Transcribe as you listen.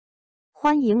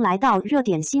欢迎来到热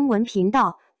点新闻频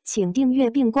道，请订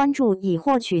阅并关注以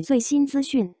获取最新资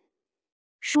讯。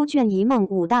书卷一梦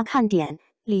五大看点：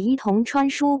李一桐穿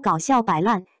书搞笑摆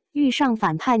烂，遇上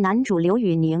反派男主刘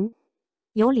宇宁。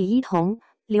由李一桐、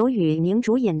刘宇宁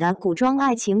主演的古装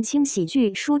爱情轻喜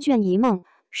剧《书卷一梦》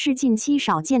是近期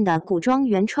少见的古装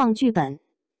原创剧本。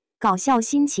搞笑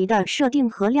新奇的设定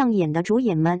和亮眼的主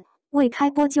演们，未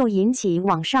开播就引起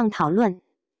网上讨论。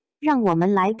让我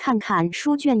们来看看《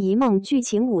书卷一梦》剧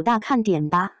情五大看点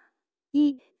吧。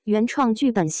1. 原创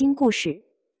剧本新故事。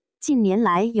近年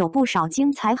来有不少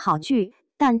精彩好剧，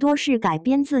但多是改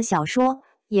编自小说，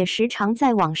也时常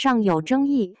在网上有争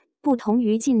议。不同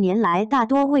于近年来大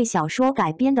多为小说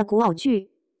改编的古偶剧，《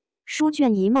书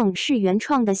卷一梦》是原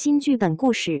创的新剧本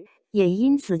故事，也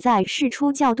因此在释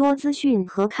出较多资讯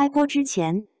和开播之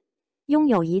前，拥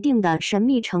有一定的神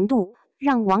秘程度，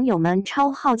让网友们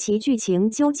超好奇剧情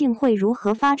究竟会如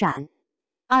何发展。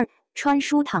2. 穿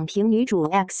书躺平女主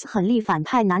X 狠厉反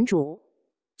派男主。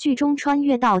剧中穿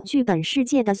越到剧本世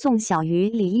界的宋小鱼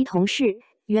李一桐是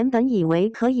原本以为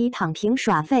可以躺平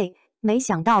耍废，没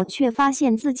想到却发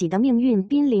现自己的命运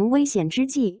濒临危险之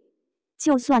际。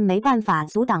就算没办法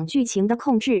阻挡剧情的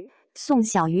控制，宋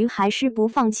小鱼还是不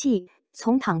放弃，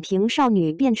从躺平少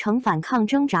女变成反抗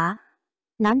挣扎。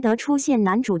难得出现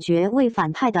男主角为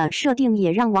反派的设定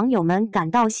也让网友们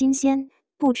感到新鲜，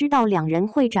不知道两人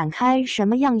会展开什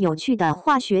么样有趣的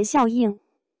化学效应。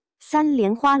3.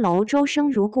 莲花楼周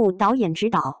生如故导演指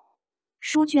导。《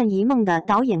书卷一梦》的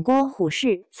导演郭虎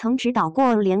世曾指导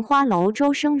过《莲花楼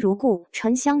周生如故》《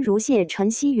沉香如屑》《陈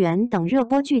希元》等热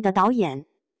播剧的导演，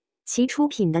其出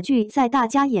品的剧在大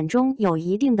家眼中有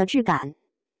一定的质感。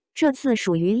这次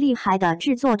属于厉害的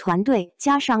制作团队，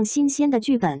加上新鲜的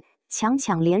剧本，强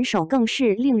强联手更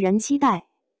是令人期待。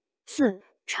4.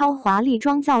 超华丽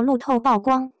妆造路透曝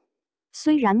光。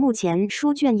虽然目前《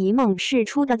书卷一梦》释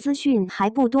出的资讯还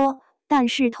不多，但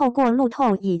是透过路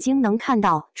透已经能看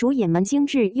到主演们精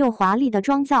致又华丽的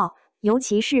妆造，尤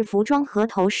其是服装和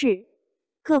头饰，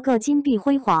个个金碧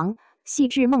辉煌，细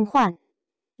致梦幻。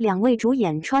两位主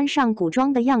演穿上古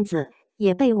装的样子，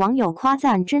也被网友夸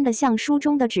赞真的像书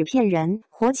中的纸片人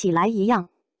活起来一样。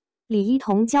李一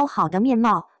桐姣好的面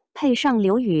貌，配上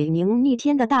刘宇宁逆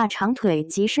天的大长腿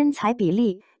及身材比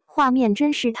例，画面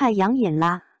真是太养眼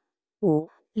啦。5.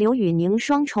 刘宇宁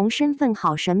双重身份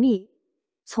好神秘。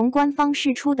从官方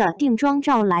释出的定妆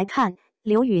照来看，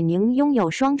刘宇宁拥有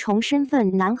双重身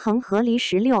份南横和黎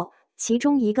16，其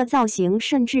中一个造型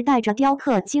甚至戴着雕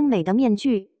刻精美的面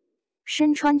具，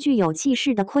身穿具有气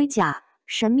势的盔甲，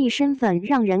神秘身份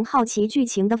让人好奇剧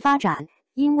情的发展。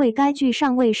因为该剧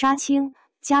尚未杀青，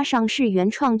加上是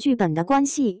原创剧本的关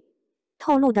系，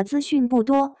透露的资讯不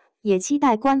多，也期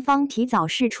待官方提早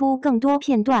释出更多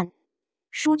片段。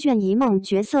书卷一梦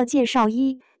角色介绍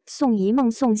1，宋一梦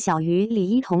宋小鱼李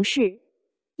一桐是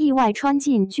意外穿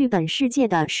进剧本世界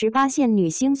的18线女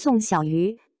星宋小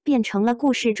鱼，变成了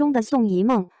故事中的宋一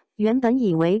梦。原本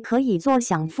以为可以坐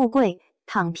享富贵、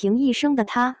躺平一生的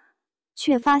她，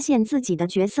却发现自己的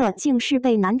角色竟是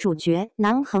被男主角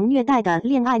南横虐待的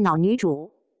恋爱脑女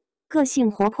主。个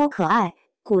性活泼可爱、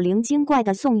古灵精怪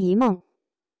的宋一梦，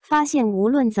发现无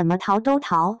论怎么逃都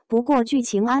逃不过剧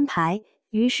情安排，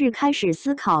于是开始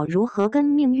思考如何跟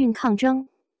命运抗争。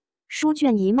书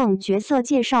卷一梦角色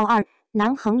介绍2，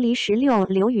南横黎16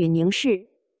刘宇宁是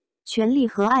权力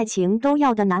和爱情都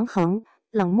要的南横，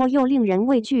冷漠又令人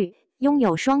畏惧，拥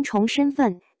有双重身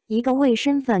份，一个为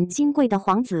身份金贵的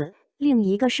皇子，另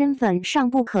一个身份尚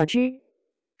不可知。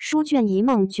书卷一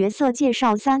梦角色介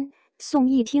绍3，宋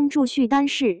一听祝绪单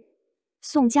氏。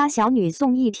宋家小女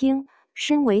宋一听，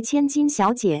身为千金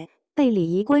小姐，被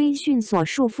李仪规训所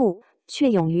束缚，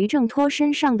却勇于挣脱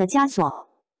身上的枷锁，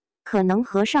可能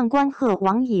和上官鹤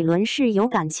王以伦是有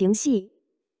感情戏。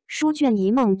书卷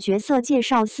一梦角色介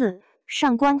绍4，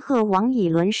上官鹤王以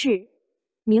伦是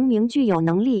明明具有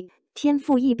能力、天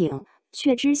赋异禀，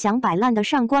却只想摆烂的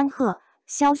上官鹤，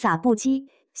潇洒不羁，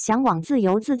向往自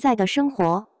由自在的生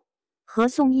活，和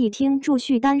宋一听祝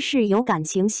绪单氏有感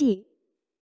情戏。